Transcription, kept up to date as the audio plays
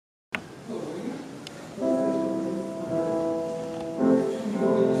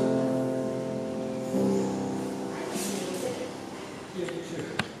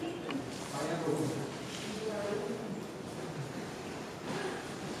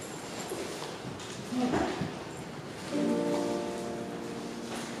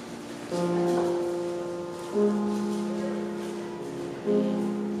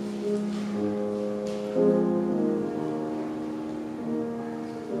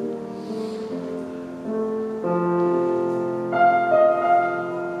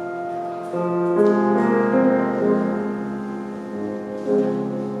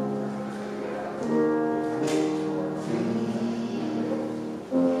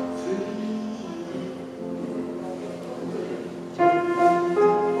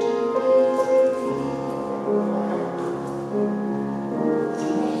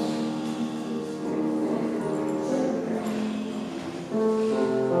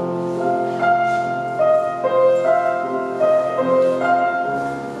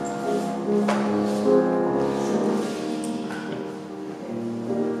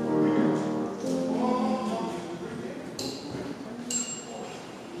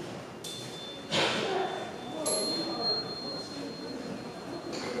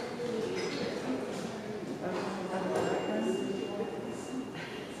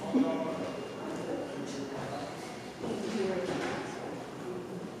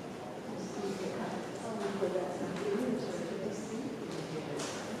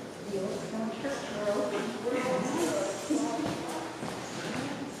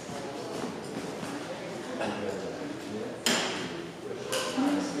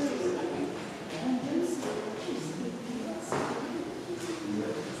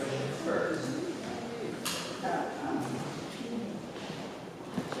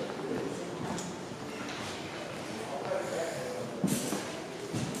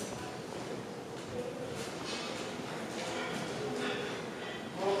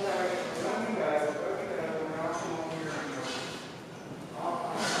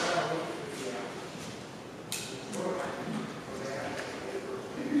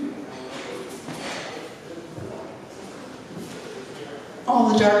All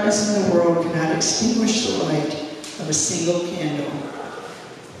the darkness in the world cannot extinguish the light of a single candle.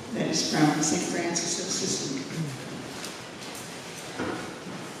 That is from St. Francis of Assisi.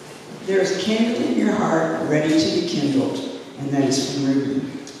 There is a candle in your heart ready to be kindled, and that is from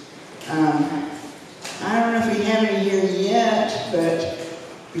Ruben. I don't know if we have any here yet, but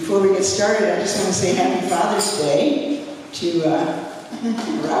before we get started, I just want to say Happy Father's Day to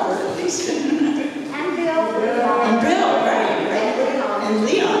Robert, at least. And Bill. And Bill, right. And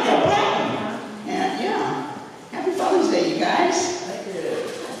Leon, and yeah, Happy Father's Day, you guys.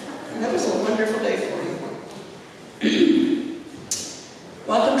 And that was a wonderful day for you.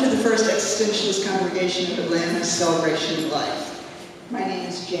 Welcome to the first Existentialist Congregation of Atlanta's Celebration of Life. My name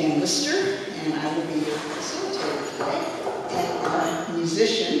is Jan Lister, and I will be your facilitator today. And our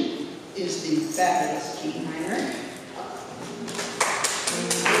musician is the fabulous Gene Heinrich.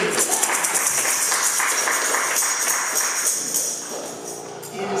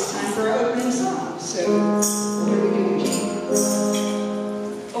 And it's time for our opening song. So, what are we doing, Gene?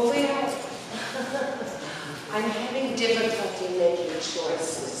 Oh, well, I'm having difficulty making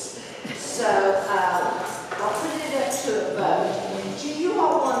choices. So, I'll put it up to a vote. Do you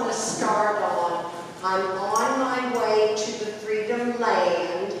all want to start on I'm on my way to the Freedom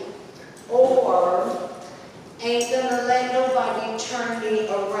Land, or ain't gonna let nobody turn me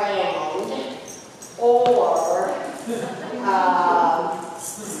around, or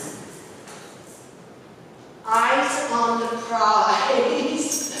eyes on the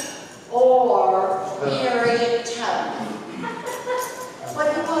prize, or Harriet Tubman? What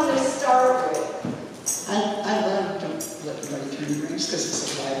do you want to start with? I love Don't Let Nobody Turn Me Around because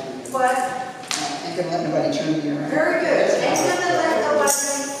it's a lively. What? Ain't gonna let nobody turn me around. Very good. Ain't gonna let nobody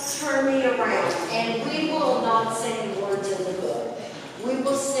turn me around. And we will not sing the words in the book. We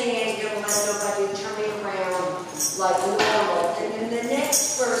will sing Ain't gonna let nobody turn me around like normal. And then the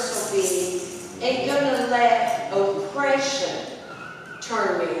next verse will be Ain't gonna let oppression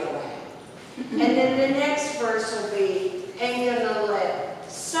turn me around. And then the next verse will be Ain't gonna let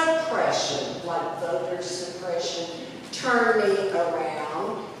suppression, like voter suppression, turn me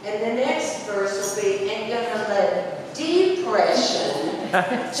around. And the next verse will be Ain't gonna let depression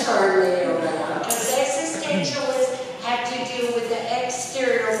turn me around. Because existentialists have to deal with the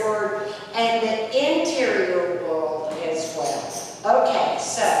exterior world and the interior world as well. Okay,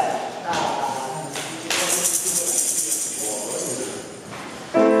 so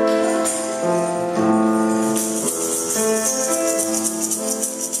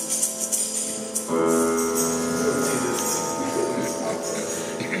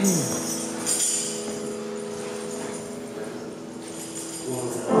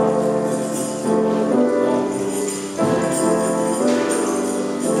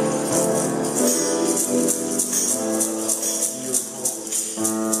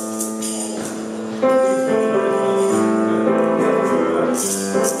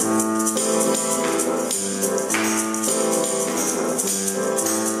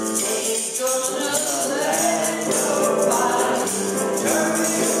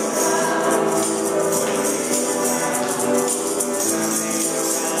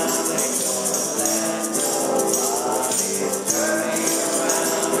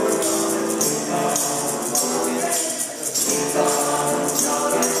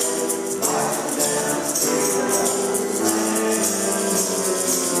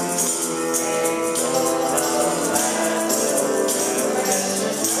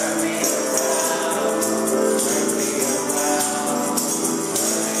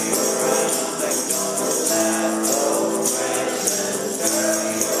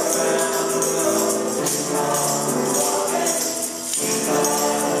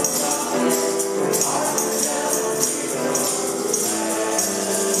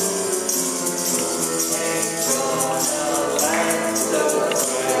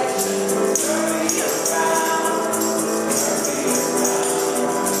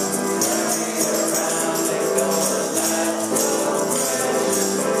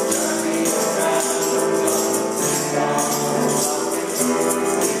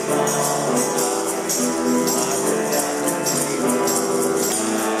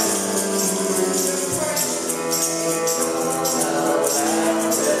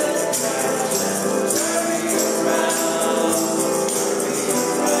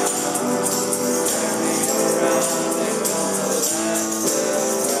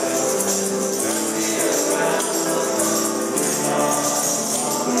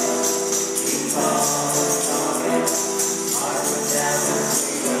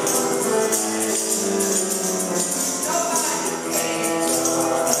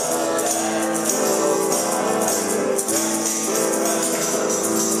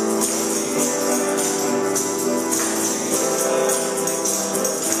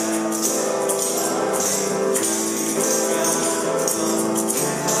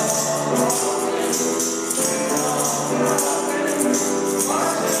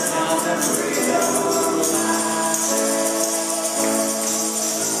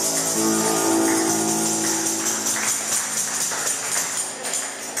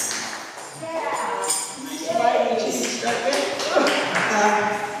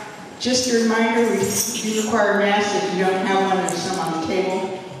Just a reminder, we do require masks. If you don't have one, there's some on the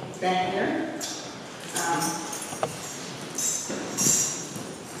table back there.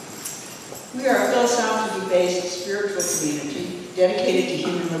 We are a philosophically based spiritual community dedicated to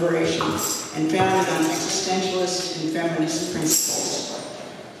human liberation and founded on existentialist and feminist principles.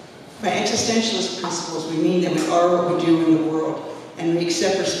 By existentialist principles, we mean that we are what we do in the world, and we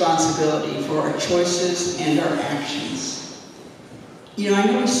accept responsibility for our choices and our actions. You know, I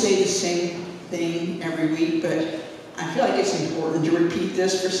know we say the same thing every week, but I feel like it's important to repeat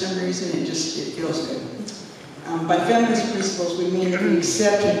this for some reason. It feels good. By feminist principles, we mean that we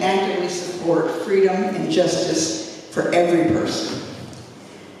accept and actively support freedom and justice for every person.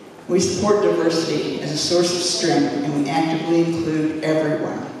 We support diversity as a source of strength, and we actively include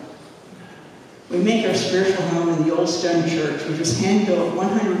everyone. We make our spiritual home in the Old Stone Church, which was hand-built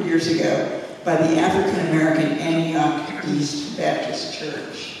 100 years ago by the African-American Antioch East Baptist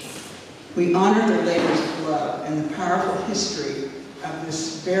Church. We honor their labors of love and the powerful history of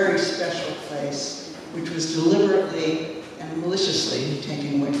this very special place, which was deliberately and maliciously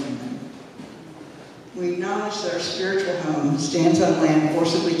taken away from them. We acknowledge that our spiritual home stands on land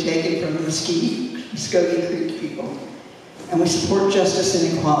forcibly taken from the Muskogee Creek people, and we support justice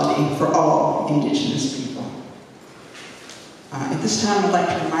and equality for all Indigenous people. At this time, I'd like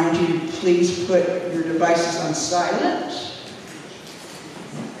to remind you to please put your devices on silent.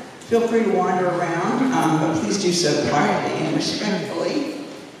 Feel free to wander around, but please do so quietly and respectfully.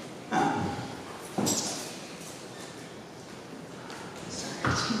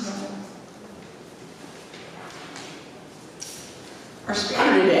 Our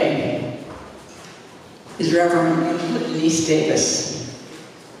speaker today is Reverend Denise Davis,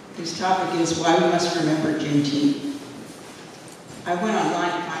 whose topic is Why We Must Remember Juneteenth. I went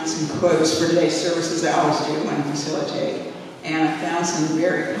online to find some quotes for today's service, as I always do when I facilitate, and I found some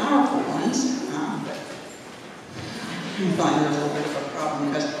very powerful ones, but I find they're a little bit of a problem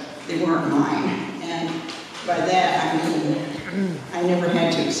because they weren't mine. And by that, I mean I never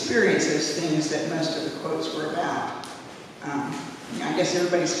had to experience those things that most of the quotes were about. I guess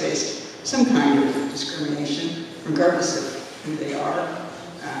everybody's faced some kind of discrimination, regardless of who they are.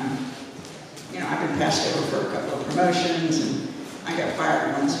 I've been passed over for a couple of promotions, and I got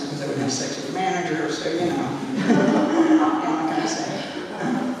fired once because I wouldn't have sex with the manager, so what can I say?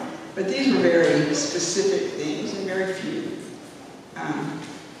 But these were very specific things, and very few.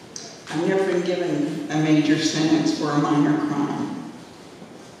 I've never been given a major sentence for a minor crime.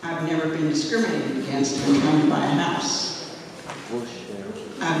 I've never been discriminated against when trying to buy a house.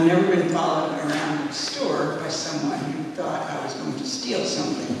 I've never been followed around the store by someone who thought I was going to steal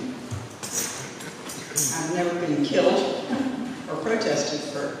something. I've never been killed or protested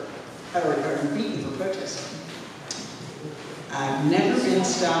or beaten for protesting. I've never been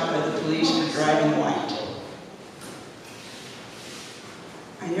stopped by the police for driving white.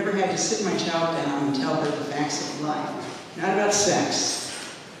 I never had to sit my child down and tell her the facts of life. Not about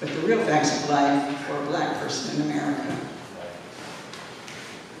sex, but the real facts of life for a black person in America.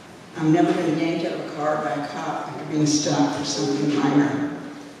 I've never been yanked out of a car by a cop after being stopped for something minor.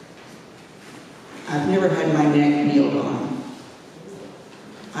 I've never had my neck kneeled on.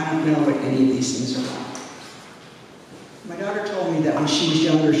 I don't know what any of these things are about. My daughter told me that when she was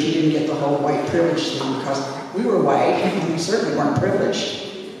younger, she didn't get the whole white privilege thing because we were white and we certainly weren't privileged.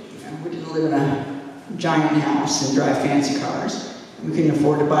 We didn't live in a giant house and drive fancy cars. We couldn't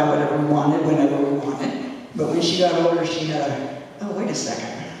afford to buy whatever we wanted, whenever we wanted. But when she got older, she had wait a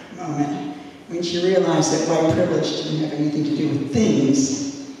second. Moment when she realized that white privilege didn't have anything to do with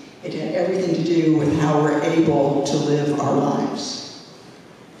things, it had everything to do with how we're able to live our lives.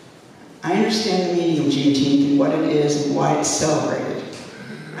 I understand the meaning of Juneteenth and what it is and why it's celebrated.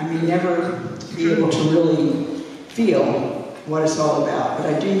 I may never be able to really feel what it's all about,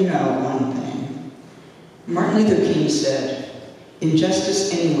 but I do know one thing. Martin Luther King said,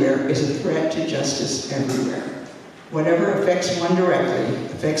 "Injustice anywhere is a threat to justice everywhere. Whatever affects one directly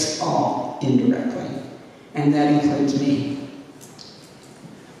affects all indirectly," and that includes me.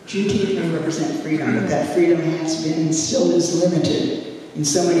 Juneteenth may represent freedom, but that freedom has been and still is limited in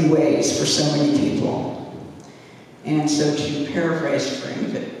so many ways for so many people. And so to paraphrase King,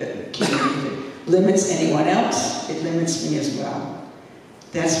 if it limits anyone else, it limits me as well.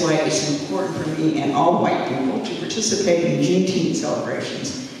 That's why it's important for me and all white people to participate in Juneteenth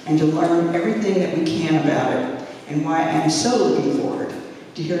celebrations and to learn everything that we can about it, and why I'm so looking forward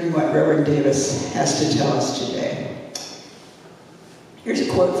to hearing what Reverend Davis has to tell us today. Here's a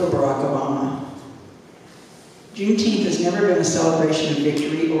quote from Barack Obama. Juneteenth has never been a celebration of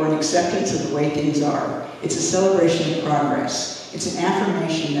victory or an acceptance of the way things are. It's a celebration of progress. It's an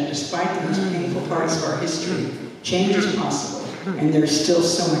affirmation that despite the most painful parts of our history, change is possible, and there's still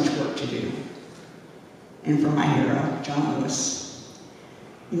so much work to do. And for my hero, John Lewis,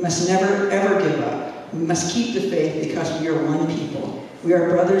 we must never, ever give up. We must keep the faith because we are one people. We are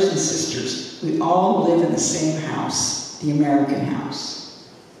brothers and sisters. We all live in the same house, the American house.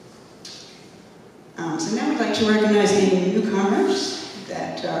 So now we'd like to recognize any newcomers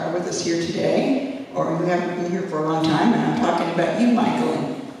that are with us here today, or who haven't been here for a long time, and I'm talking about you, Michael,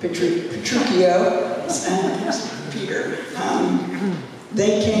 and Petruchio, and Peter.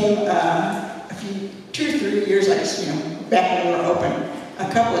 They came 2 or 3 years, I guess, back when we were open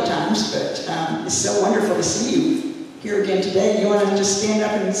a couple of times, but it's so wonderful to see you here again today. You want to just stand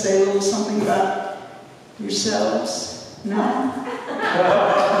up and say a little something about yourselves? No?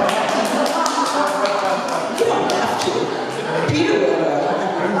 You don't have to. Peter will.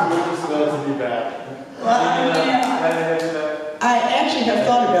 We're just glad to be back. Well, I actually have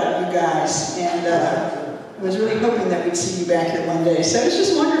thought about you guys, and was really hoping that we'd see you back here one day. So it's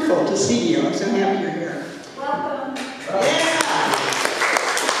just wonderful to see you. I'm so happy you're here. Welcome. Yeah.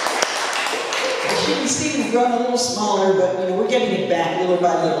 As you can see, we've grown a little smaller, but we're getting it back little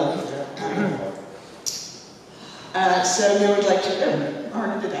by little. So now we'd like to.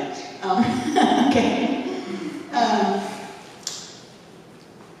 Already did that. Okay.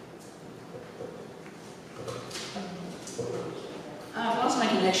 I've lost my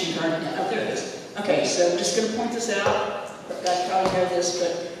connection card. Oh, there it is. Okay, so I'm just going to point this out. You guys probably know this,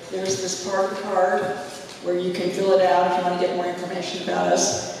 but there's this part of the card where you can fill it out if you want to get more information about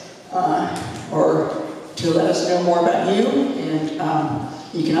us, or to let us know more about you. And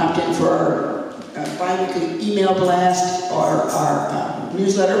you can opt in for our bi-weekly email blast or our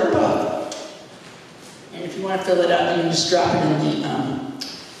newsletter or both. And if you want to fill it out, you can just drop it in the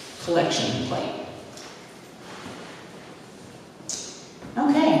collection plate.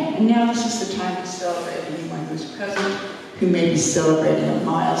 Okay, and now this is the time to celebrate anyone who's present, who may be celebrating a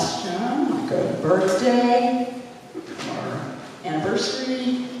milestone, like a birthday, or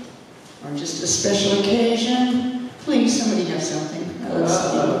anniversary, or just a special occasion. Please, somebody have something.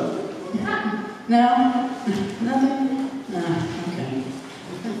 No? Nothing? Okay.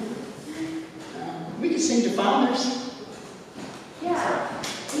 We could sing to fathers. Yeah.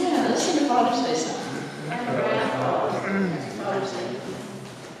 Yeah, let's sing a Father's Day song. Father's Day.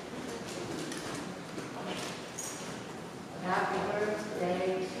 Happy birthday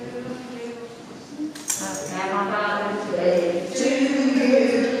to you. Happy Father's Day to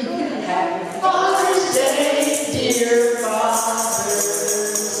you. Happy Father's Day, dear fathers.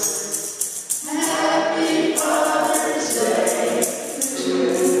 Happy Father's Day to you.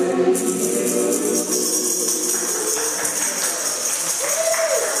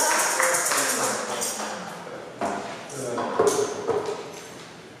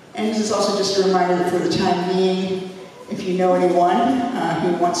 And this is also just a reminder that for the time being, if you know anyone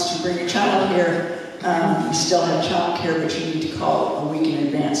who wants to bring a child here, we still have child care, but you need to call a week in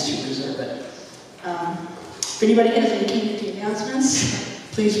advance to reserve it. If anybody has any community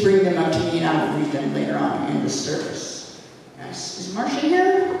announcements, please bring them up to me and I will read them later on in the service. Yes. Is Marcia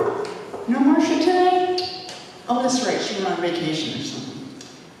here? No Marcia today? Oh, that's right. She went on vacation or something.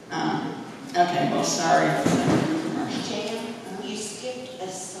 Okay, well, sorry for Marcia. Jan, you skipped a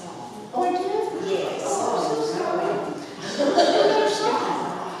song. Oh, I did? Yes. Oh, I'm so sorry. Another song.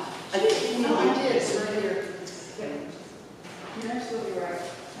 No, I did. It's right here. You're absolutely right.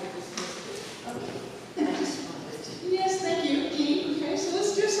 I just missed it. Okay. I just wanted to. Yes, thank you, Keith. Okay, so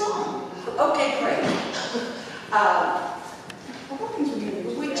let's do a song. Okay, great. What things are we going to do?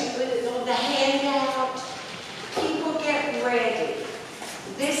 On the handout, people get ready.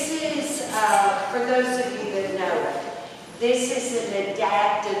 This is, for those of you that know it, this is an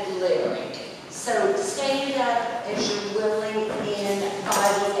adapted lyric. So stand up as you're willing in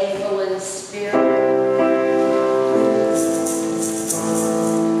body, able, and spirit.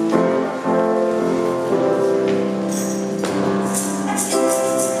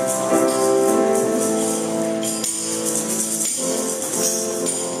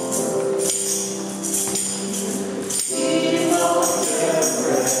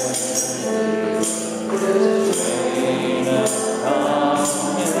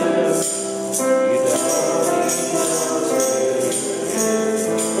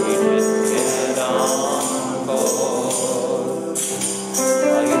 You just get on.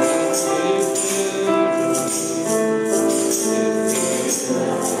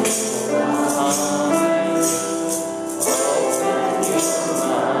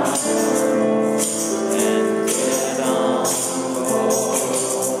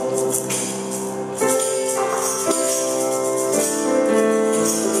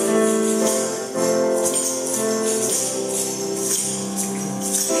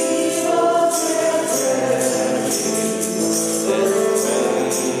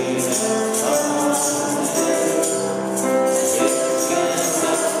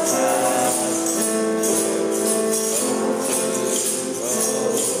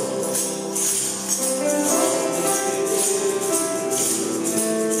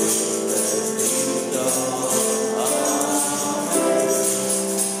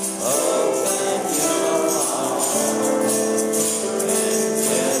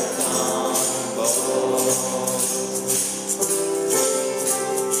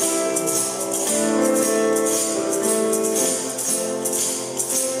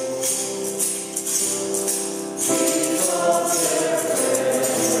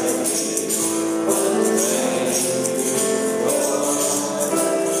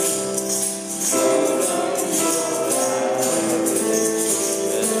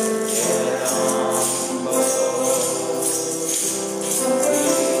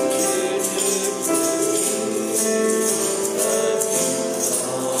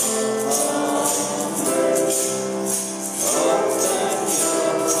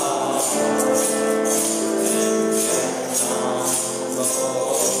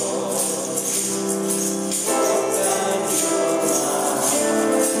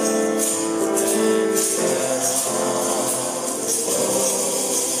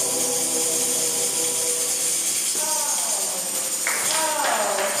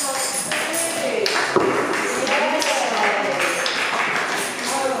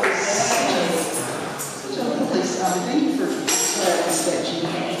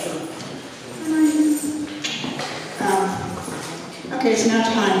 Okay, it's now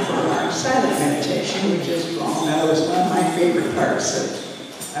time for our silent meditation, which, as you all know, is one of my favorite parts of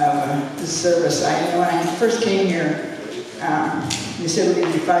the service. When I first came here, they said we're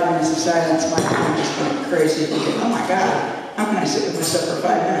going to do 5 minutes of silence. My mind just went crazy, thinking, oh my God, how can I sit with myself for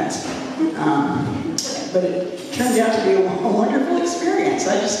 5 minutes? But it turned out to be a wonderful experience.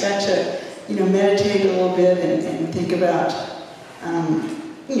 I just got to, meditate a little bit and think about,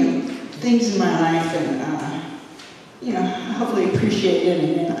 things in my life and, hopefully appreciate it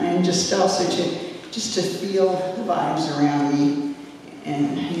and just also to feel the vibes around me.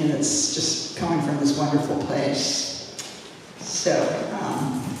 And, it's just coming from this wonderful place. So,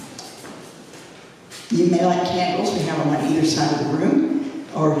 you may light candles. We have them on either side of the room,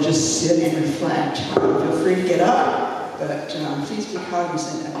 or just sit and reflect. Feel free to get up, but please be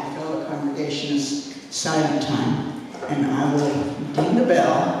cognizant of your fellow congregation's silent time, and I will ding the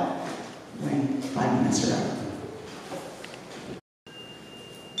bell when 5 minutes are up.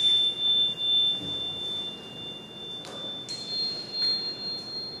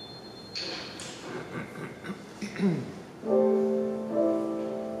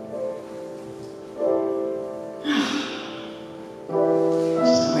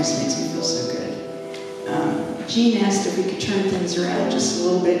 Jean asked if we could turn things around just a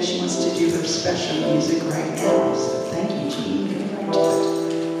little bit. She wants to do her special music right now. So thank you, Jean. Get right to it.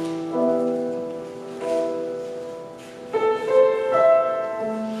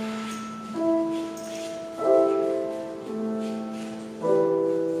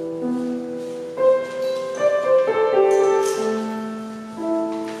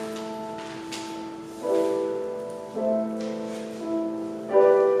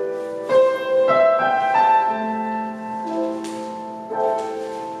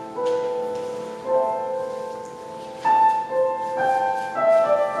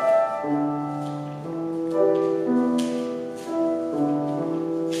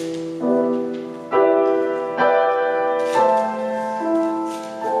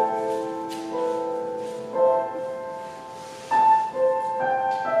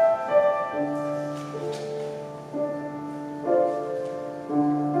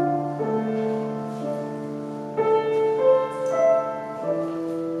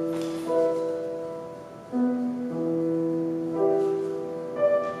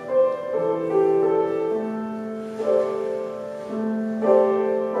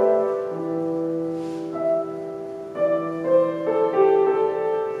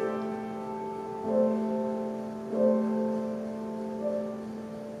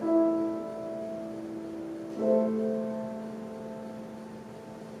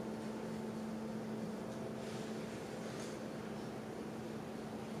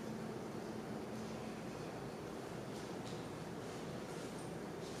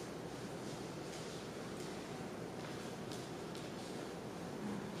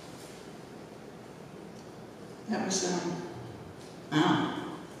 That was, wow.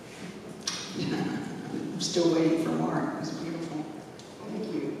 I'm still waiting for more. It was beautiful.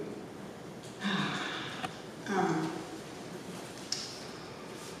 Thank you.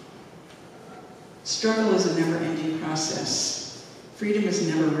 Struggle is a never-ending process. Freedom is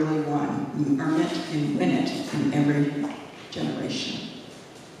never really won. You earn it and win it in every generation.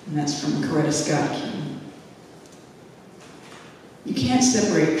 And that's from Coretta Scott King. You can't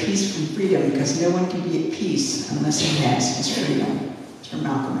separate peace from freedom because no one can be at peace unless he has his freedom. It's from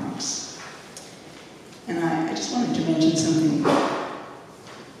Malcolm X. And I just wanted to mention something.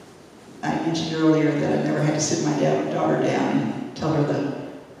 I mentioned earlier that I never had to sit my daughter down and tell her the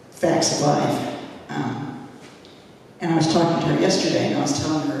facts of life. And I was talking to her yesterday, and I was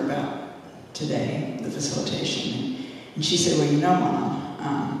telling her about today, the facilitation. And she said, well, Mom,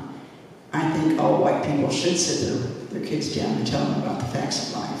 I think all white people should sit their kids down and tell them about the facts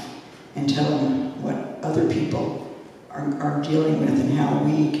of life and tell them what other people are dealing with and how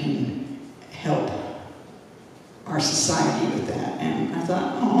we can help our society with that. And I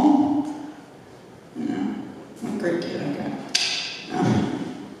thought, what a great kid I got.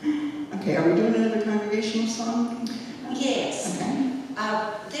 Okay, are we doing another congregational song? Yes. Okay.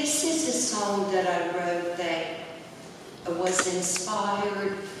 This is a song that I wrote that was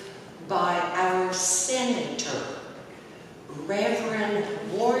inspired by our senator, Reverend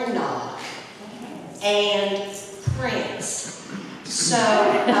Warnock, and Prince. So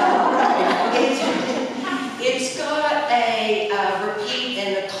it's got a repeat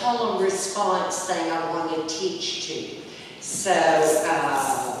and a column response thing I want to teach to you. So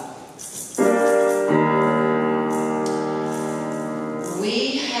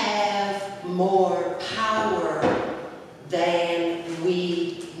we have more power than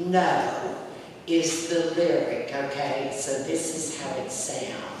we know. is the lyric, okay? So this is how it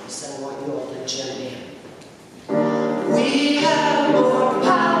sounds. I want you all to join in. We have more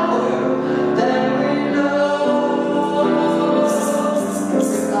power than we know.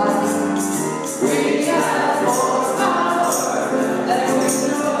 We have more power than we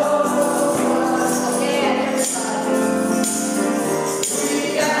know. Again, everybody.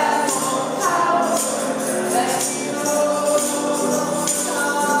 We have more power than we know.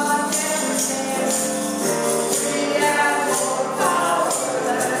 God never said. We have more power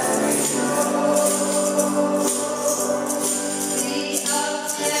than we know. We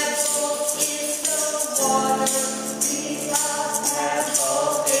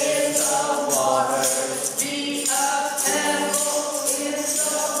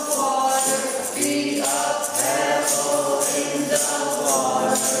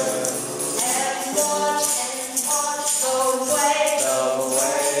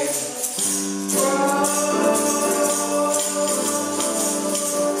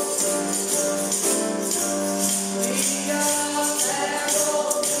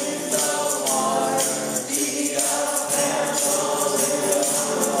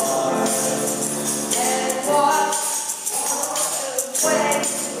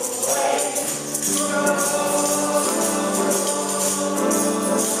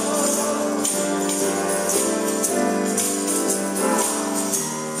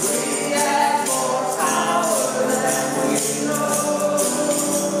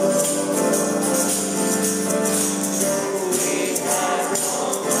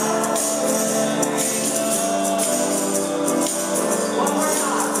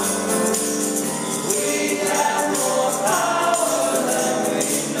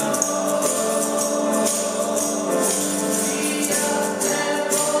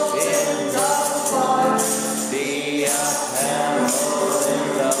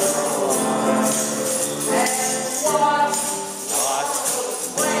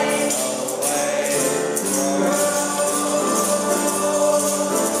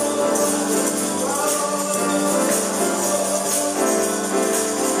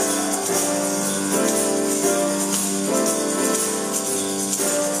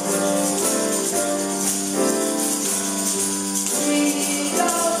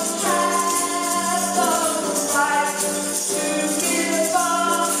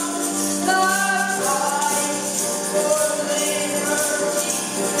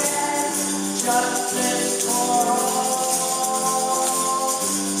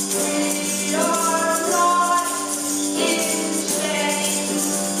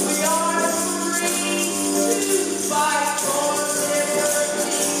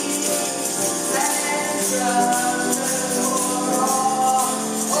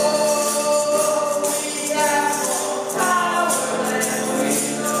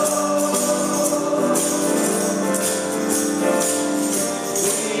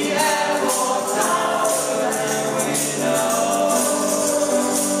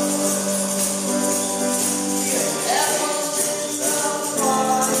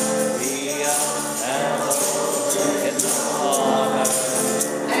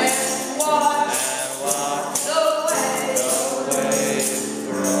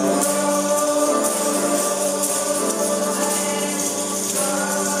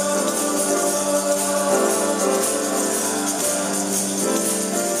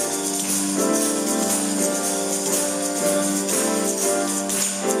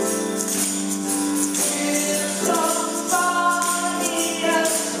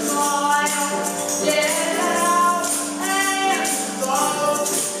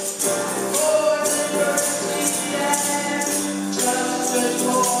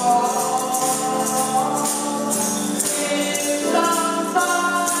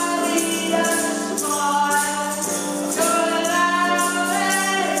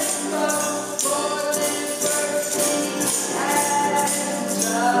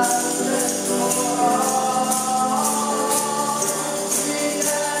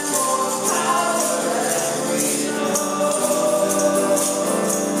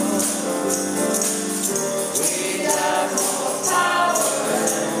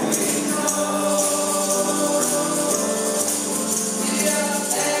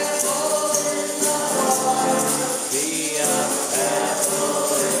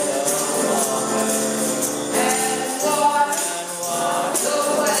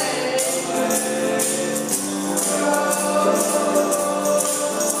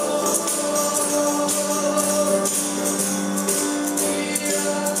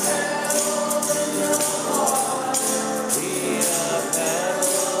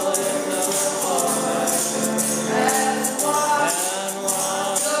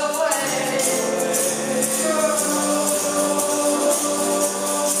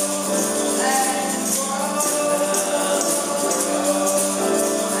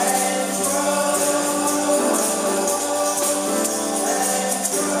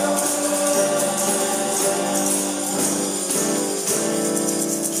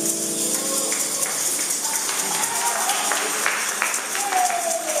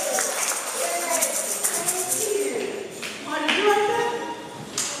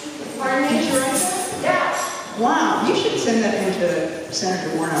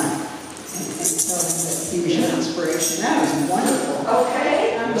Senator Warnock and tell him that he was your inspiration. That was wonderful.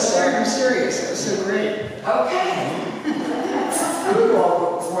 Okay. I'm serious. That was so great. Okay. You all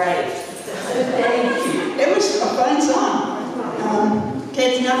were great. Thank you. It was a fun song.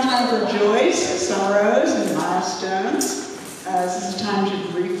 Okay, it's now time for joys, sorrows, and milestones. This is a time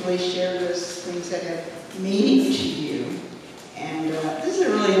to briefly share those things that have meaning to you. And this is a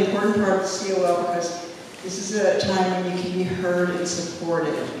really important part of COL because this is a time when you can be heard and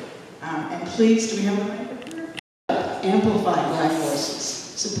supported. And please, do we have a microphone? Amplify Black voices.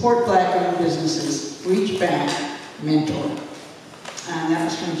 Support Black-owned businesses. Reach back. Mentor. That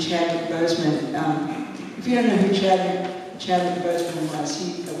was from Chadwick Boseman. If you don't know who Chadwick Boseman was,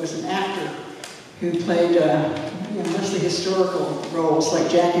 he was an actor who played mostly historical roles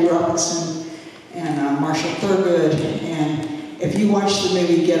like Jackie Robinson and Marshall Thurgood. And if you watch the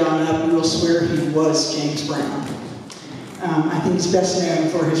movie Get On Up, you will swear he was James Brown. I think he's best known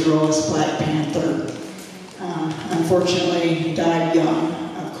for his role as Black Panther. Unfortunately, he died young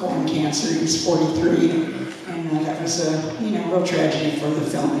of colon cancer. He was 43. And that was a real tragedy for the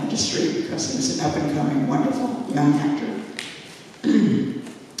film industry because he was an up-and-coming, wonderful young actor.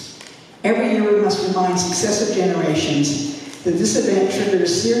 Every year we must remind successive generations that this event triggered a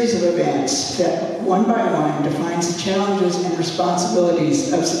series of events that, one by one, defines the challenges and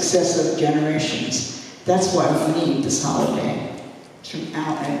responsibilities of successive generations. That's why we need this holiday. It's from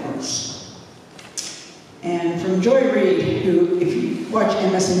Al Edwards. And from Joy Reid, who, if you watch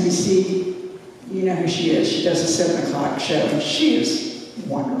MSNBC, you know who she is. She does a 7 o'clock show, and she is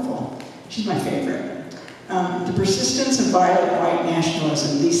wonderful. She's my favorite. The persistence of violent white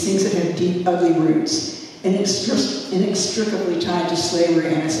nationalism, these things that have deep, ugly roots, inextricably tied to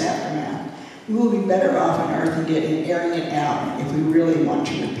slavery and its aftermath. We will be better off on earth in airing it out if we really want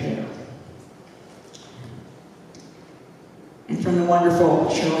to repair. And from the wonderful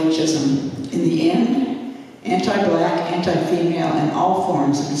Shirley Chisholm, in the end, anti-black, anti-female, and all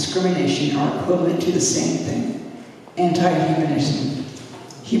forms of discrimination are equivalent to the same thing: anti-humanism.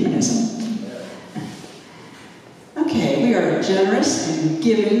 Humanism. Okay, we are a generous and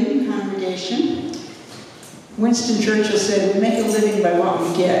giving congregation. Winston Churchill said, "We make a living by what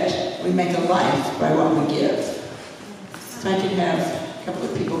we get. We make a life by what we give." If I could have a couple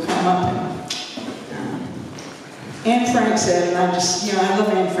of people come up and Anne Frank said, and I love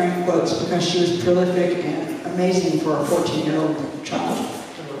Anne Frank quotes because she was prolific and amazing for a 14-year-old child.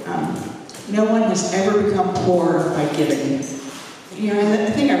 No one has ever become poor by giving. And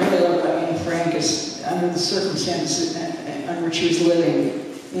the thing I really love about Anne Frank is, under the circumstances under which she was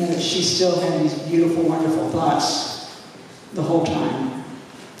living, that she still had these beautiful, wonderful thoughts the whole time.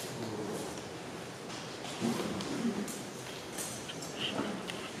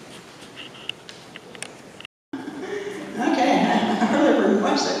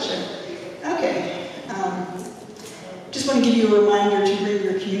 Just want to give you a reminder to read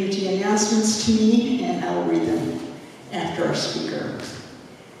your community announcements to me, and I will read them after our speaker.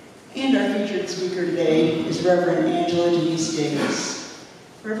 And our featured speaker today is Reverend Angela Denise Davis.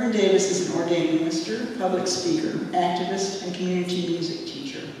 Reverend Davis is an ordained minister, public speaker, activist, and community music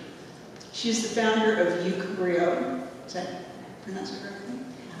teacher. She is the founder of Uke Griot. Is that pronounced correctly?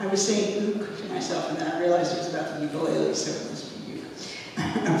 I was saying Uke to myself, and then I realized it was about the ukulele, so it must be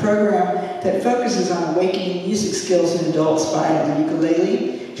a program that focuses on awakening music skills in adults via the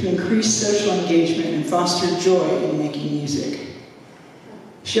ukulele to increase social engagement and foster joy in making music.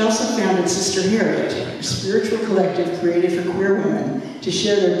 She also founded Sister Harriet, a spiritual collective created for queer women to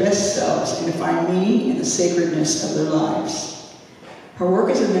share their best selves and to find meaning in the sacredness of their lives. Her work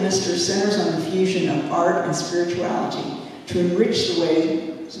as a minister centers on the fusion of art and spirituality to enrich the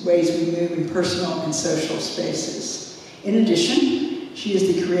ways we move in personal and social spaces. In addition, she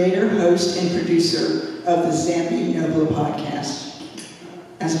is the creator, host, and producer of the ZAMI NOBLA Podcast.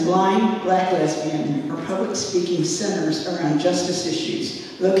 As a blind Black lesbian, her public speaking centers around justice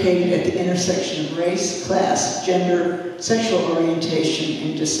issues located at the intersection of race, class, gender, sexual orientation,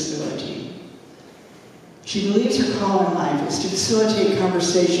 and disability. She believes her call in life is to facilitate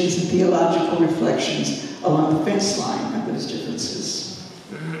conversations and theological reflections along the fence line of those differences.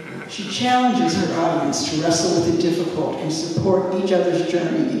 She challenges her audience to wrestle with the difficult and support each other's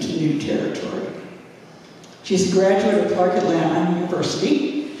journey into new territory. She's a graduate of Clark Atlanta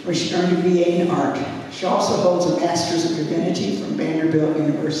University, where she earned a BA in art. She also holds a Master's of Divinity from Vanderbilt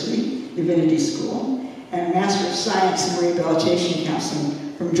University Divinity School and a Master of Science in Rehabilitation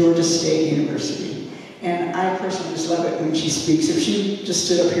Counseling from Georgia State University. And I personally just love it when she speaks. If she just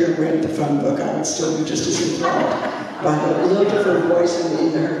stood up here and read the phone book, I would still be just as enthralled by the lilt of her voice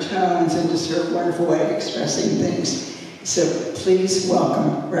and her tones and just her wonderful way of expressing things. So please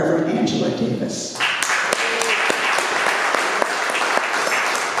welcome Reverend Angela Davis.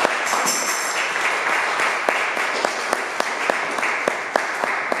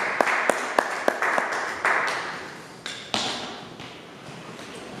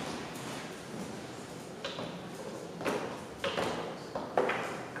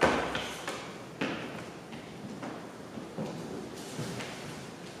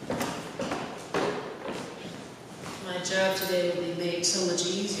 My job today will be made so much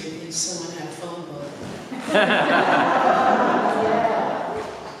easier if someone had a phone book.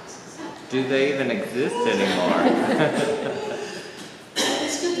 Do they even exist anymore?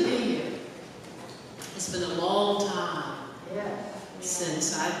 It's good to be here. It's been a long time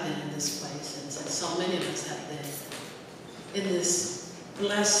since I've been in this place, and since so many of us have been in this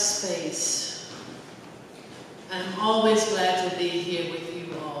blessed space. I'm always glad to be here with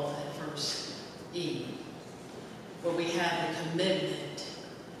you all at First E, where we have a commitment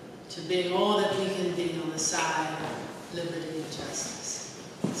to being all that we can be on the side of liberty and justice.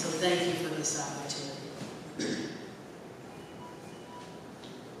 So thank you for this opportunity.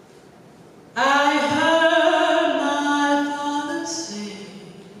 I heard my father say,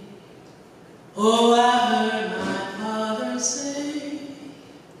 oh, I heard my father say,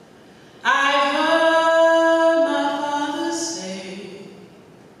 I heard my father say,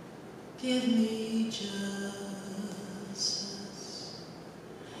 give me justice,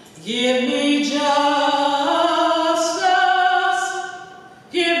 give me justice.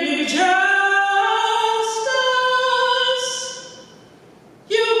 Give me justice.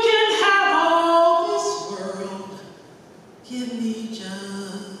 You can have all this world. Give me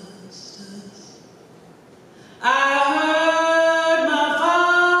justice. I heard my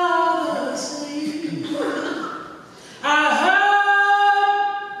father say. I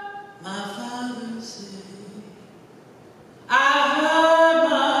heard my father say. I heard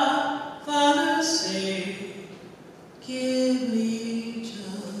my father say. Give me justice.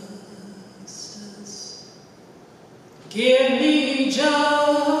 Give me justice.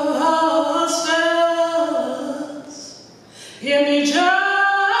 Give me justice.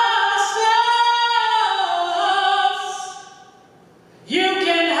 You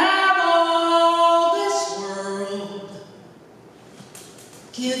can have all this world.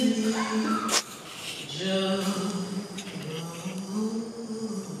 Give me justice.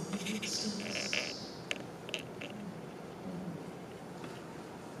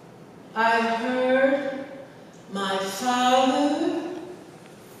 I heard my father,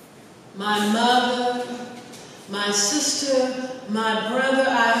 my mother, my sister, my brother.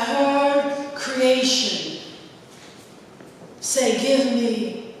 I heard creation say, give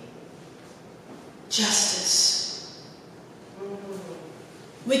me justice.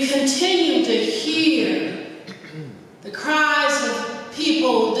 We continue to hear the cries of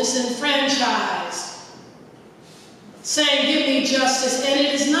people disenfranchised, saying, give me justice, and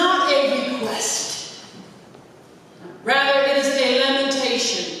it is not a request. Rather, it is a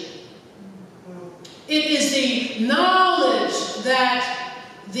lamentation. It is the knowledge that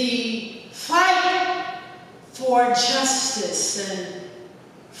the fight for justice and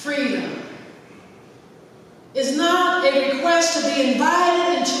freedom is not a request to be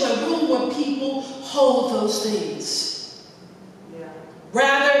invited into a room where people hold those things.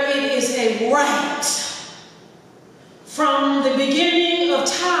 Rather, it is a right from the beginning of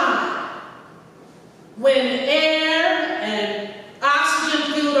time, when air and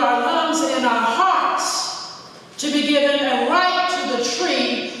oxygen filled our lungs and our hearts, to be given a right to the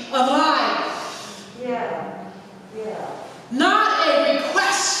tree of life. Not a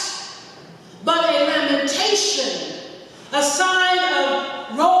request, but a lamentation, a sign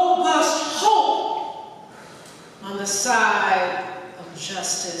of robust hope on the side of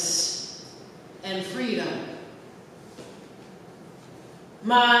justice and freedom.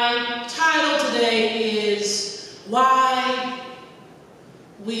 My title today is Why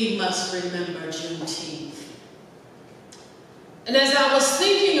We Must Remember Juneteenth. And as I was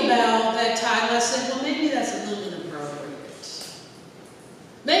thinking about that title, I said, well, maybe that's a little inappropriate.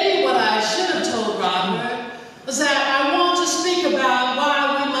 Maybe what I should have told Robert was that I want to speak about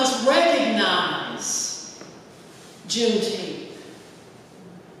why we must recognize Juneteenth.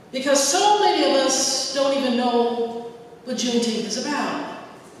 Because so many of us don't even know what Juneteenth is about.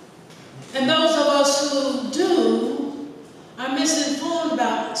 And those of us who do are misinformed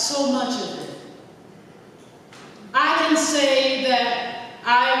about so much of it. I can say that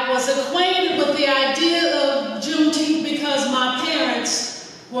I was acquainted with the idea of Juneteenth because my parents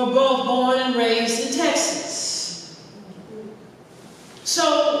were both born and raised in Texas.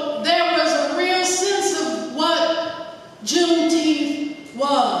 So there was a real sense of what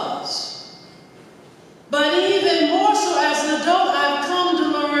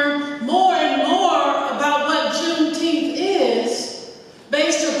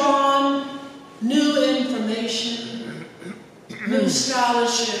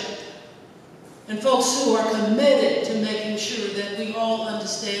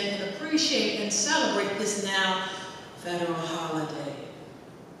understand and appreciate and celebrate this now federal holiday.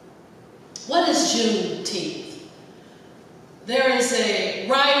 What is Juneteenth? There is a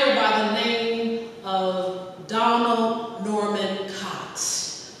writer by the name of Donald Norman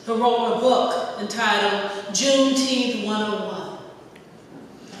Cox who wrote a book entitled Juneteenth 101.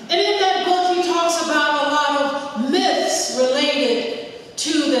 And in that book he talks about a lot of myths related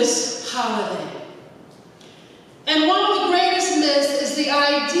to this holiday. And one of the greatest myths is the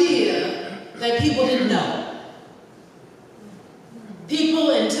idea that people didn't know.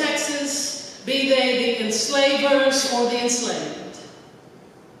 People in Texas, be they the enslavers or the enslaved,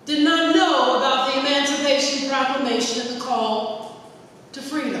 did not know about the Emancipation Proclamation and the call to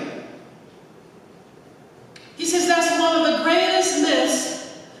freedom. He says that's one of the greatest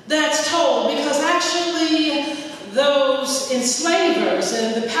myths that's told, because actually those enslavers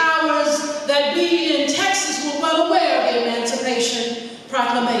and the powers that be in Texas were well aware of the Emancipation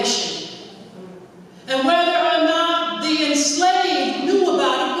Proclamation. And whether or not the enslaved knew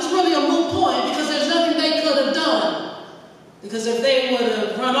about it was really a moot point, because there's nothing they could have done. Because if they would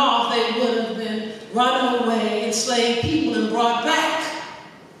have run off, they would have been running away, enslaved people, and brought back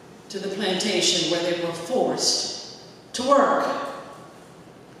to the plantation where they were forced to work.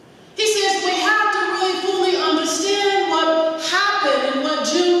 He says we have to really fully understand what happened and what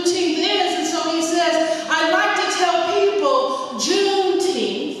Juneteenth is. And so he says, I like to tell people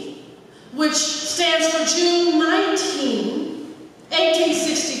Juneteenth, which stands for June 19,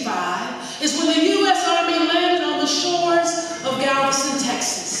 1865, is when the U.S. Army landed on the shores of Galveston,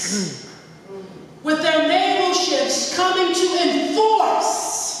 Texas, with their naval ships coming to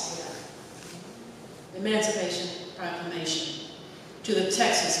enforce the Emancipation Proclamation to the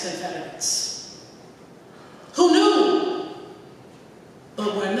Texas Confederates, who knew,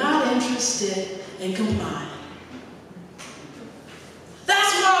 but were not interested in complying.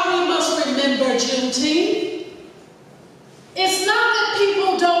 That's why we must remember Juneteenth. It's not that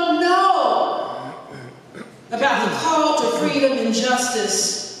people don't know about the call to freedom and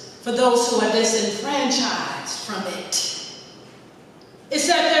justice for those who are disenfranchised from it. It's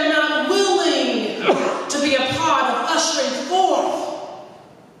that they're not willing to be a part of ushering forth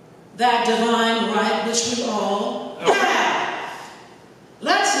that divine right which we all have.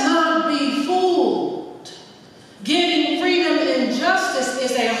 Let's not be fooled. Getting freedom and justice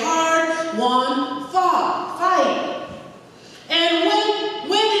is a hard-won fight. And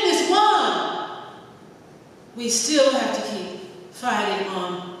when it is won, we still have to keep fighting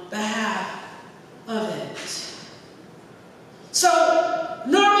on behalf of it. So,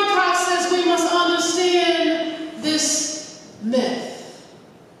 Norman Cox says we must understand this myth.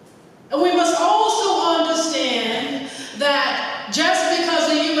 And we must also understand that just because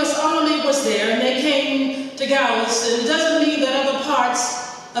the U.S. Army was there and they came to Galveston, it doesn't mean that other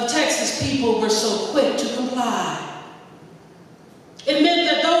parts of Texas people were so quick to comply. It meant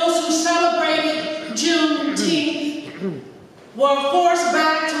that those who celebrated Juneteenth were forced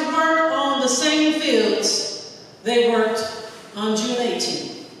back to work on the same fields they worked on June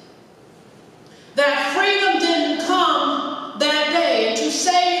 18th. That freedom didn't come that day. And to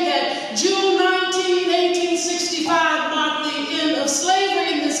say that June 19, 1865 marked the end of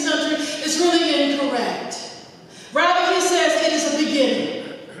slavery in this country is really incorrect. Rather, he says it is a beginning.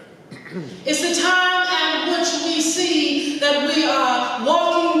 It's the time at which we see that we are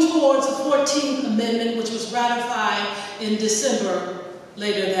walking towards the 14th Amendment, which was ratified in December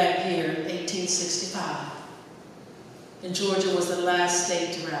later that year, 1865. And Georgia was the last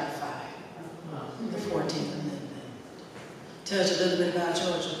state to ratify the 14th Amendment. Tells you a little bit about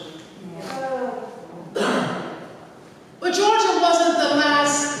Georgia. But Georgia wasn't the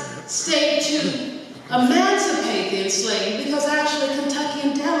last state to emancipate the enslaved, because actually Kentucky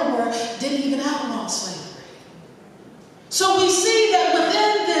and Delaware didn't even outlaw slavery. So we see that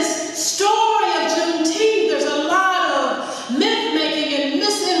within this story of Juneteenth, there's a lot of myth-making and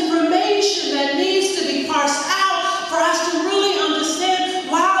misinformation that needs to be parsed out for us to really understand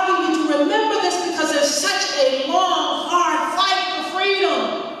why we need to remember this, because there's such a long, hard fight for freedom.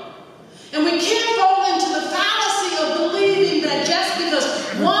 And we can't fall into the fallacy of believing that just because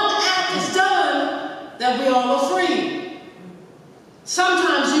one act is done, that we all are free.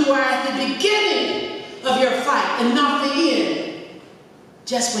 Sometimes you are at the beginning of your fight and not the end,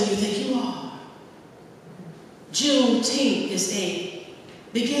 just when you think you are. Juneteenth is a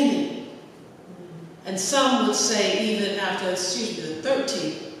beginning. And some would say, even after, the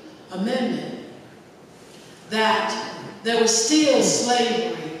 13th Amendment, that there was still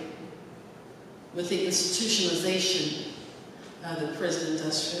slavery with the institutionalization of the prison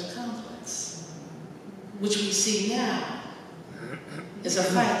industrial complex, which we see now. is a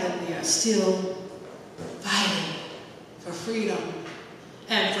fight that we are still fighting for freedom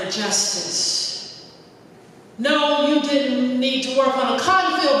and for justice. No, you didn't need to work on a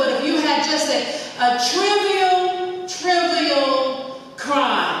cotton field, but if you had just a trivial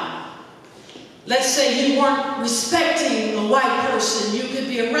crime, let's say you weren't respecting a white person, you could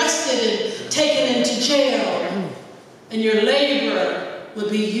be arrested and taken into jail, and your labor would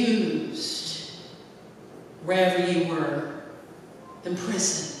be used wherever you were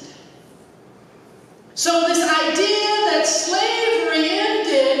imprisoned. So this idea that slavery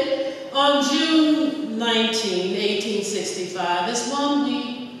ended on June 19, 1865 is one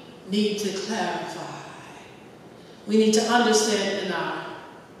we need to clarify. We need to understand in our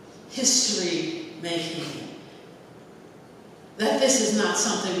history making that this is not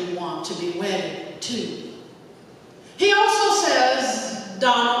something we want to be wedded to. He also says,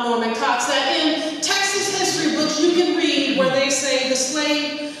 Donald Norman Cox, that in Texas history books you can read where they say the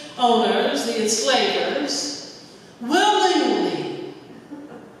slave owners, the enslavers,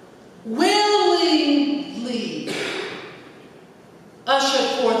 willingly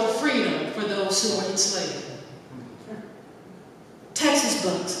ushered forth freedom for those who were enslaved.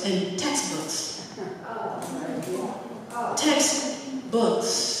 Textbooks and textbooks.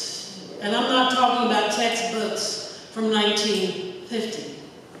 Textbooks. And I'm not talking about textbooks from 1950.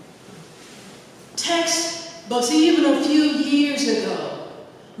 Textbooks, even a few years ago,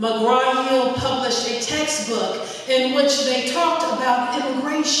 McGraw-Hill published a textbook in which they talked about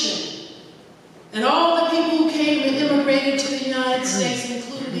immigration. And all the people who came and immigrated to the United States,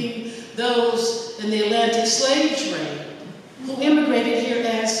 including those in the Atlantic slave trade, who immigrated here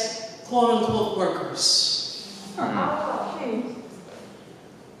as quote-unquote workers.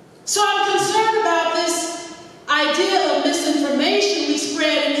 So I'm concerned about this idea of misinformation we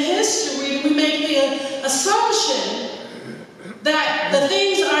spread in history. We make the assumption that the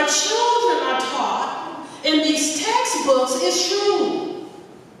things our children are taught in these textbooks is true.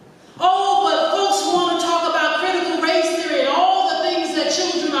 Oh, but folks want to talk about critical race theory and all the things that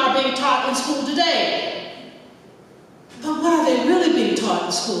children are being taught in school today. But what are they really being taught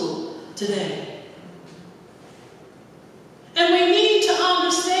in school today? And we need to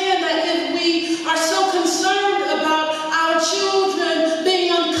understand that if we are so concerned about our children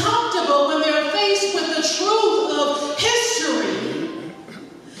being uncomfortable when they're faced with the truth of history,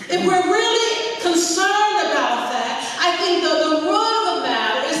 if we're really concerned about that, I think the root of the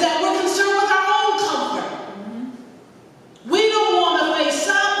matter is that we're concerned with our own comfort. We don't want to face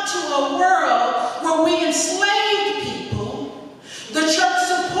up to a world where we enslaved people. The church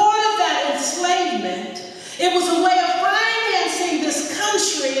supported that enslavement. It was a way of financing this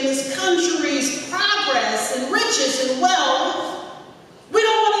country and this country's progress and riches and wealth. We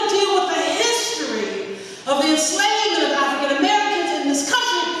don't want to deal with the history of the enslavement of African Americans in this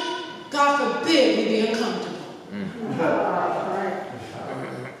country. God forbid we be uncomfortable.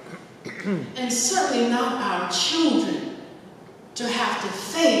 And certainly not our children to have to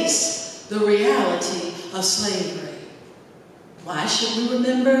face the reality of slavery. Why should we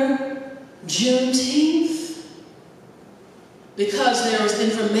remember Juneteenth? Because there is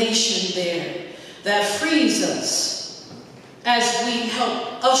information there that frees us as we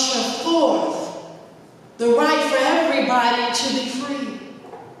help usher forth the right for everybody to be free.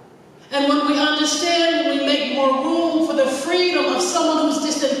 And when we understand, when we make more room for the freedom of someone who's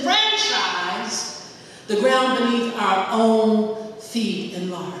disenfranchised, the ground beneath our own feet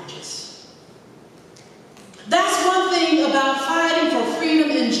enlarges. That's one thing about fighting for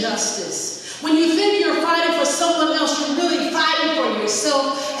freedom and justice. When you think you're fighting for someone else, you're really fighting for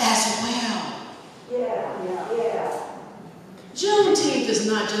yourself as well. Yeah. Juneteenth is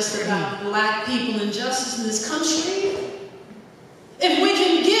not just about black people and justice in this country. If we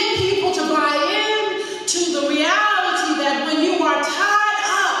can get people to buy in to the reality that when you are tied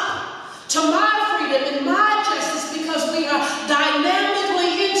up to my freedom and my justice because we are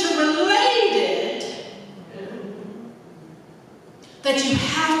dynamically interrelated, that you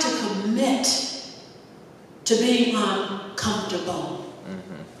have to commit to being uncomfortable.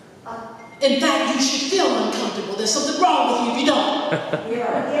 In fact, you should feel uncomfortable. There's something wrong with you if you don't.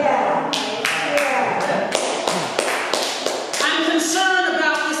 I'm concerned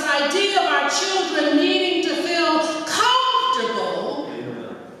about this idea of our children needing to feel comfortable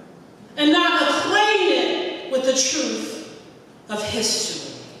and not acquainted with the truth of history.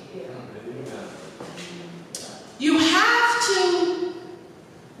 You have to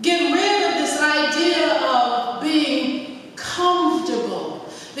get rid of this idea of being comfortable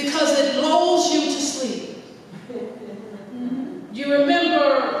because it lulls you to sleep. You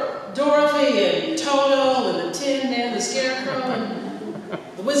remember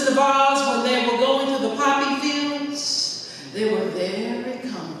The Wizard of Oz, when they were going through the poppy fields, they were very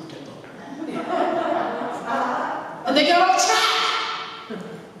comfortable. And they got off track.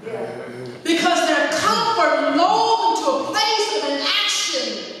 Because their comfort lulled into a place of inaction.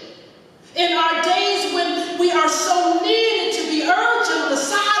 In our days when we are so needed to be urgent on the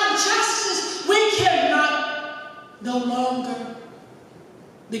side of justice, we cannot no longer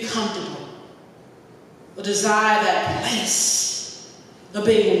be comfortable or desire that place of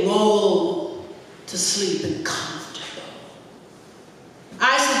being lulled to sleep and comfortable.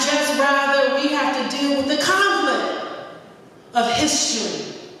 I suggest rather we have to deal with the conflict of history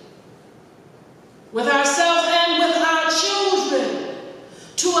with ourselves and with our children,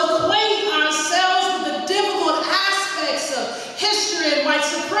 to acquaint ourselves with the difficult aspects of history and white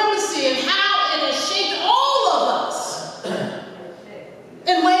supremacy and how it has shaped all of us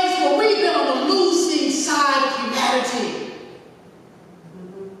in ways where we've been on the losing side of humanity.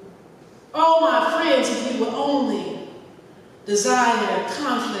 Oh, my friends, if we would only desire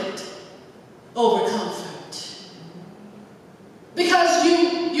conflict over comfort. Because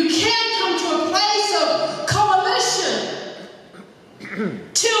you can't come to a place of coalition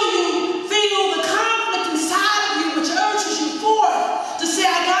till you feel the conflict inside of you which urges you forth to say,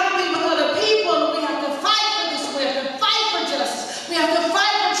 I gotta be with other people, and we have to fight for this, we have to fight for justice, we have to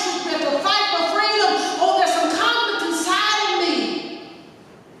fight for truth, we have to fight for freedom. Oh, there's some conflict inside of me.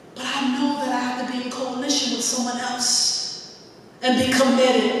 But I know that I have to be in coalition with someone else and be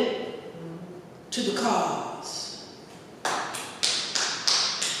committed to the cause.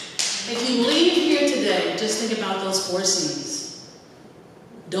 If you leave here today, just think about those 4 C's.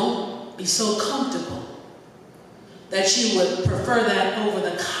 Don't be so comfortable that you would prefer that over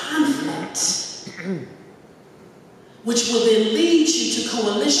the conflict, which will then lead you to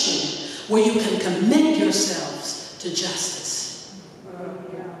coalition where you can commit yourselves to justice.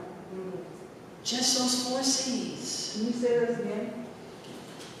 Just those 4 C's. Can you say those again?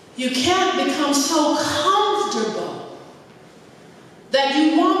 You can't become so comfortable that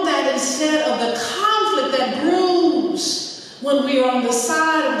you want that instead of the conflict that brews when we are on the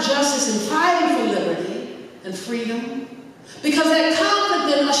side of justice and fighting for liberty and freedom. Because that conflict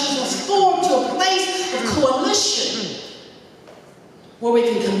then ushers us forward to a place of coalition where we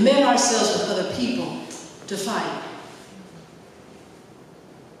can commit ourselves with other people to fight.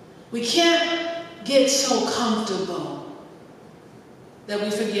 We can't get so comfortable that we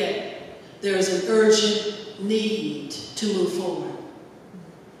forget there is an urgent need to move forward.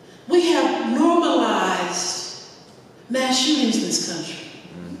 We have normalized mass shootings in this country.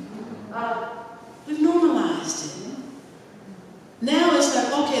 We've normalized it. Now it's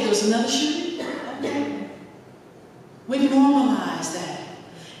like, okay, there was another shooting. Okay. We've normalized that.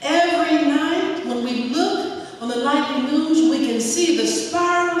 Every night when we look on the nightly news, we can see the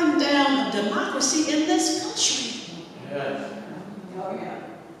spiraling down of democracy in this country. Yes. Oh, yeah.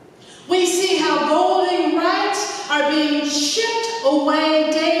 We see how voting rights are being chipped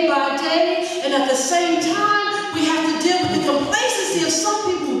away day by day, and at the same time, we have to deal with the complacency of some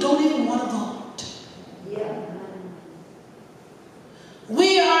people who don't even want to vote.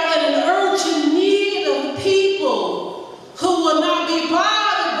 We are in an urgent need of people who will not be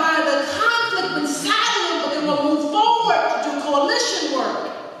bothered by the conflict inside of them, but they will move forward to do coalition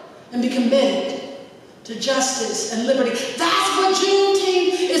work and be committed to justice and liberty. That's what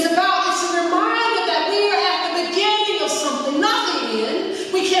Juneteenth is about. It's a reminder that we are at the beginning of something, not the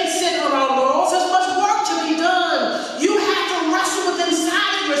end. We can't sit on our laurels. There's much work to be done. You have to wrestle with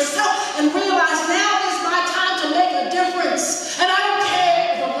inside of yourself and realize now is my time to make a difference. And I don't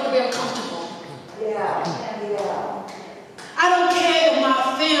care if I'm going to be uncomfortable. I don't care if my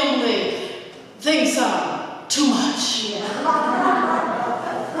family thinks I'm too much.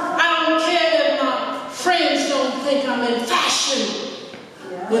 I don't care if my friends don't think I'm in fashion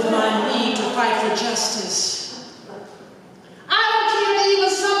with my need to fight for justice. I don't care even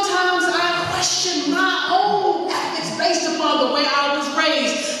sometimes I question my own ethics based upon the way I was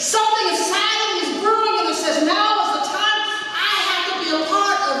raised. Something inside of me is brewing and it says now is the time I have to be a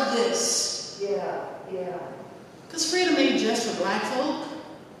part of this. Because freedom ain't just for black folk.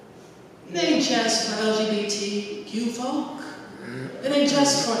 It ain't just for LGBTQ folk. It ain't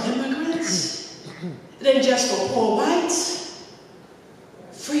just for immigrants. It ain't just for poor whites.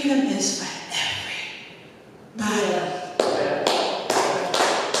 Freedom is for everybody.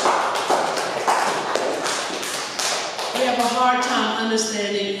 We have a hard time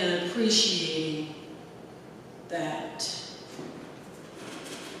understanding and appreciating that.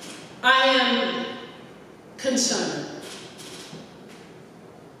 I am concerned.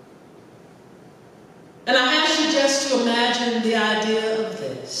 And I ask you just to imagine the idea of of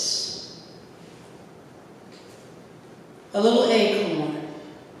this. A little acorn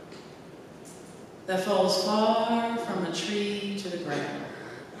that falls far from a tree to the ground.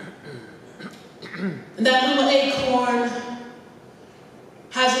 And that little acorn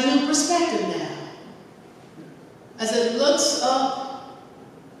has a new perspective now. As it looks up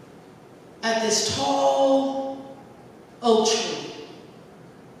at this tall oak tree.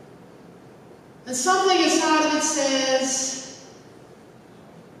 And something inside of it says,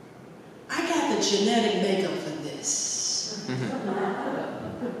 I got the genetic makeup for this.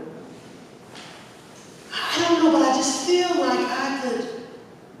 I don't know, but I just feel like I could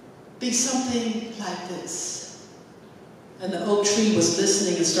be something like this. And the oak tree was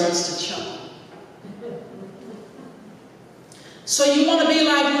listening and starts to chuckle. So you want to be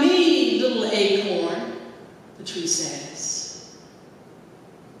like me, little acorn, the tree says.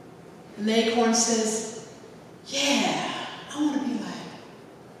 And the acorn says, yeah, I want to be like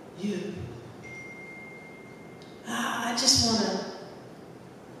you. I just want to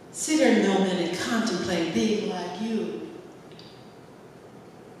sit here in a moment and contemplate being like you.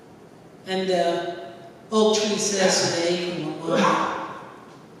 And the oak tree says to the acorn, well,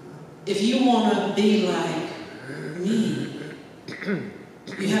 if you want to be like me,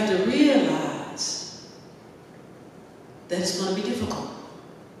 you have to realize that it's going to be difficult.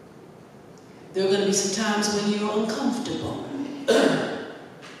 There are going to be some times when you're uncomfortable.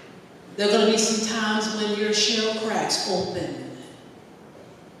 There are going to be some times when your shell cracks open.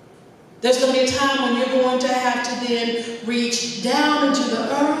 There's going to be a time when you're going to have to then reach down into the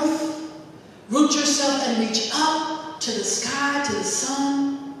earth, root yourself and reach up to the sky, to the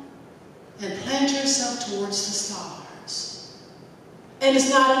sun, and plant yourself towards the stars. And it's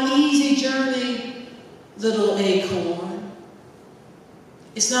not an easy journey, little acorn.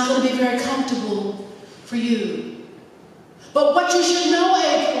 It's not going to be very comfortable for you. But what you should know,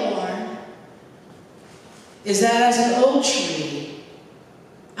 acorn, is that as an oak tree,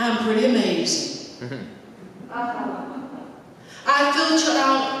 I'm pretty amazing. I filter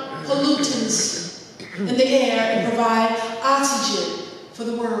out pollutants in the air and provide oxygen for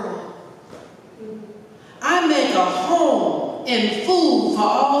the world. I make a home and food for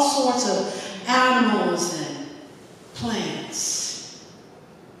all sorts of animals and plants.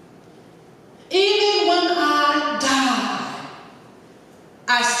 Even when I die,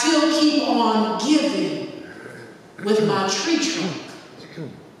 I still keep on giving with my tree trunk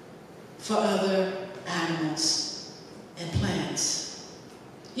for other animals and plants.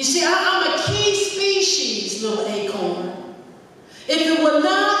 You see, I'm a key species, little acorn. If it were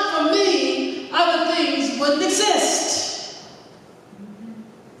not for me, other things wouldn't exist.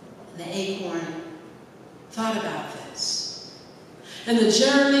 And the acorn thought about this. And the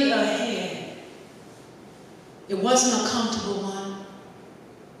journey ahead, it wasn't a comfortable one.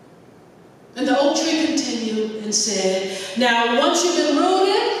 And the oak tree continued and said, now once you've been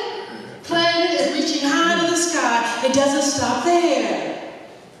rooted, planted, and reaching high to the sky, it doesn't stop there.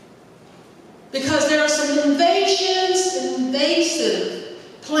 Because there are some invasive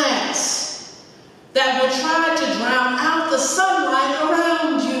plants that will try to drown out the sunlight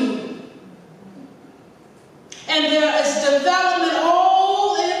around you. And there is development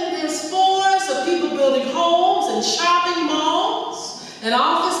all in this forest of people building homes and shopping malls and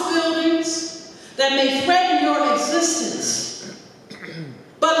office buildings that may threaten your existence.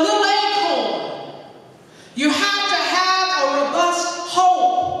 But little acorn, you have to have a robust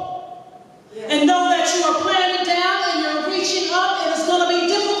hope. And know that you are planted down and you're reaching up, and it's going to be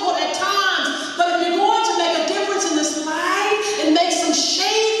difficult at times. But if you're going to make a difference in this life and make some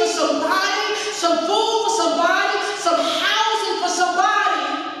shade for somebody, some food for somebody, some housing for somebody,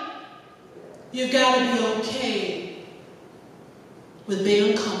 you've got to be okay with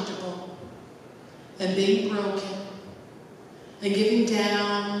being uncomfortable and being broken and giving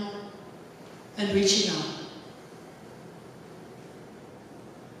down and reaching up.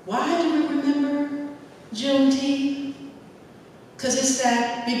 Why do we remember Juneteenth? Because it's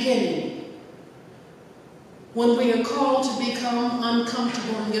that beginning when we are called to become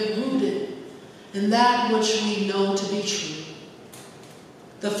uncomfortable and get rooted in that which we know to be true.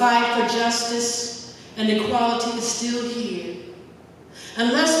 The fight for justice and equality is still here.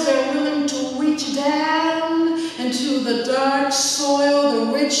 Unless we're willing to reach down into the dark soil,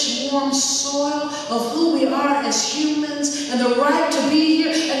 the rich, warm soil of who we are as humans and the right to be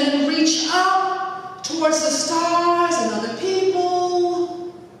here, and then reach up towards the stars and other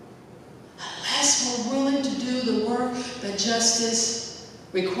people, unless we're willing to do the work that justice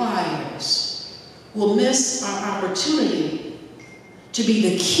requires, we'll miss our opportunity to be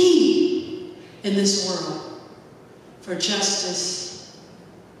the key in this world for justice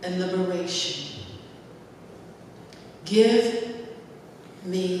and liberation. Give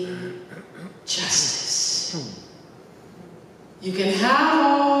me justice. You can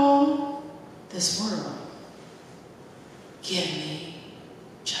have all this world. Give me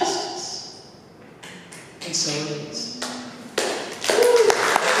justice. And so it is.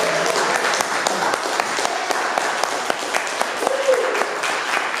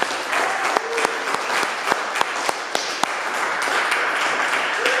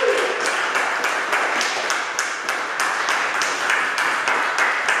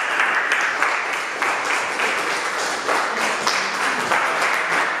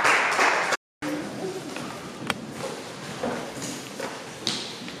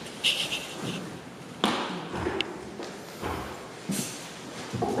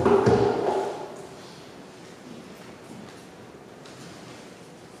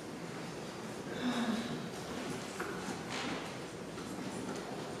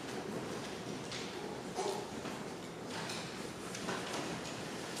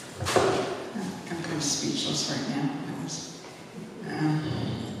 Speechless right now.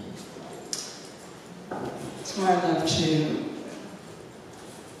 That's why I love to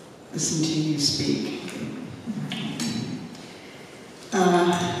listen to you speak.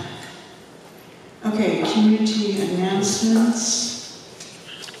 Okay, community announcements.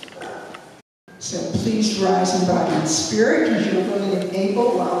 So please rise in body and spirit as you're willing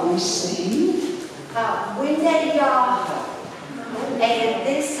able while we sing. And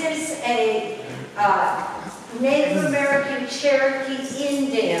this is a Native American Cherokee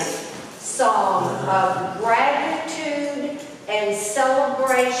Indian song of gratitude and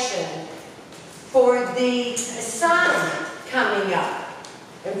celebration for the sun coming up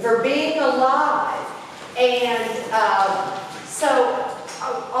and for being alive. And so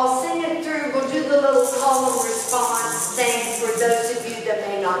I'll sing it through. We'll do the little call and response thing for those of you that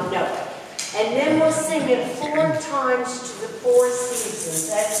may not know it. And then we'll sing it 4 times to the 4 seasons.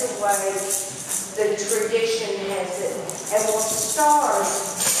 That's the way the tradition has it. And we'll start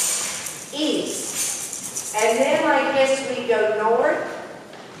east. And then I guess we go north.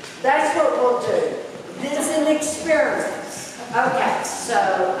 That's what we'll do. This is an experiment. Okay, so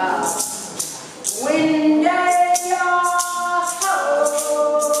Wendy-ah-ho.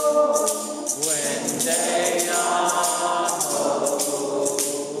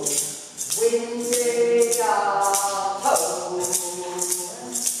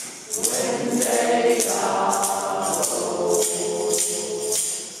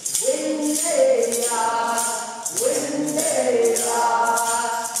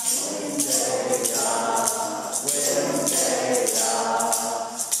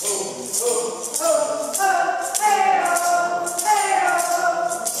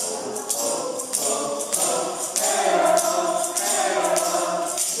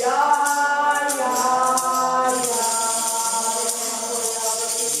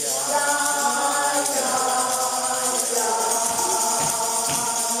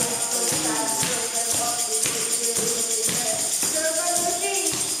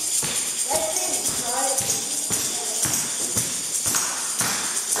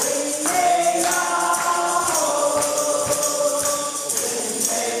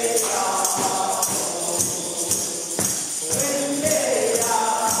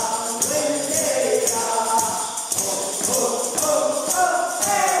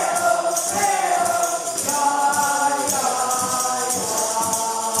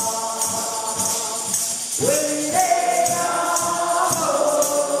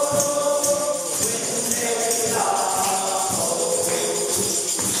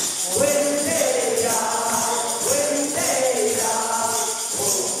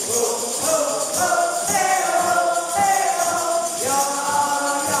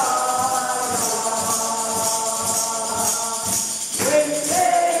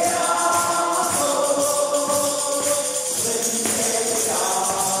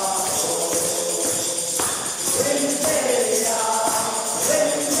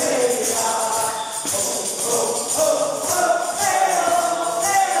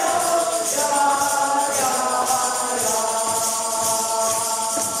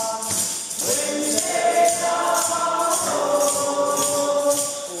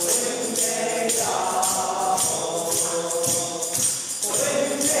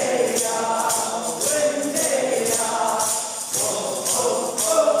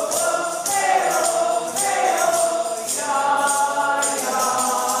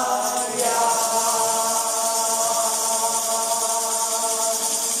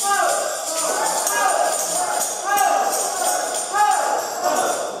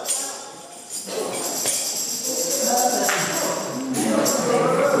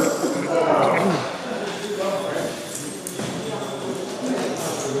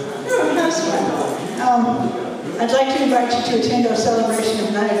 to attend our celebration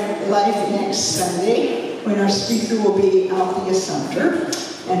of life next Sunday, when our speaker will be Althea Sumter,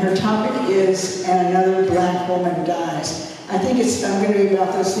 and her topic is "And Another Black Woman Dies." I think it's going to be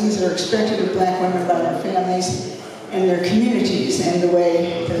about those things that are expected of black women by their families and their communities, and the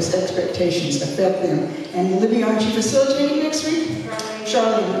way those expectations affect them. And Libby, aren't you facilitating next week?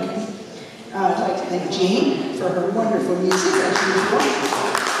 Charlene. Okay. I'd like to thank Jean for her wonderful music, as usual.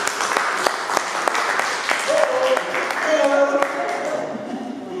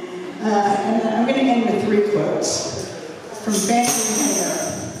 And I'm going to end with 3 quotes from Fancy Hanger.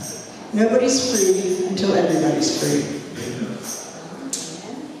 Nobody's free until everybody's free.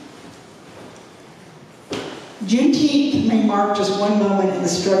 Juneteenth may mark just one moment in the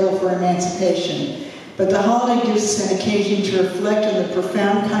struggle for emancipation, but the holiday gives us an occasion to reflect on the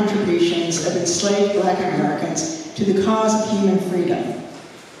profound contributions of enslaved black Americans to the cause of human freedom.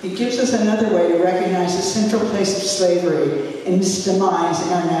 It gives us another way to recognize the central place of slavery and its demise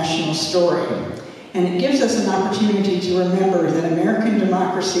in our national story. And it gives us an opportunity to remember that American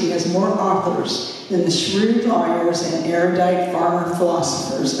democracy has more authors than the shrewd lawyers and erudite farmer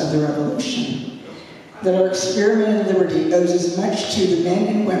philosophers of the Revolution. That our experiment in liberty owes as much to the men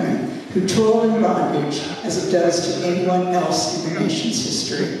and women who toiled in bondage as it does to anyone else in the nation's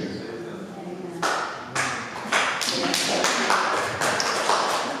history.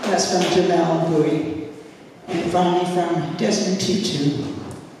 That's from Jamel Bowie. And finally from Desmond Tutu.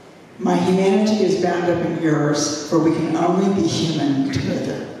 My humanity is bound up in yours, for we can only be human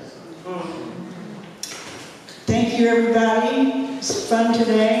together. Thank you, everybody. It was fun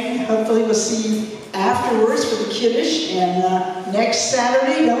today. Hopefully we'll see you afterwards for the Kiddush. And next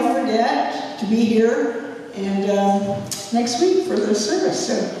Saturday, don't forget to be here. And next week for the service.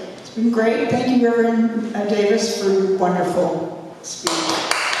 So it's been great. Thank you, Reverend Davis, for your wonderful speech.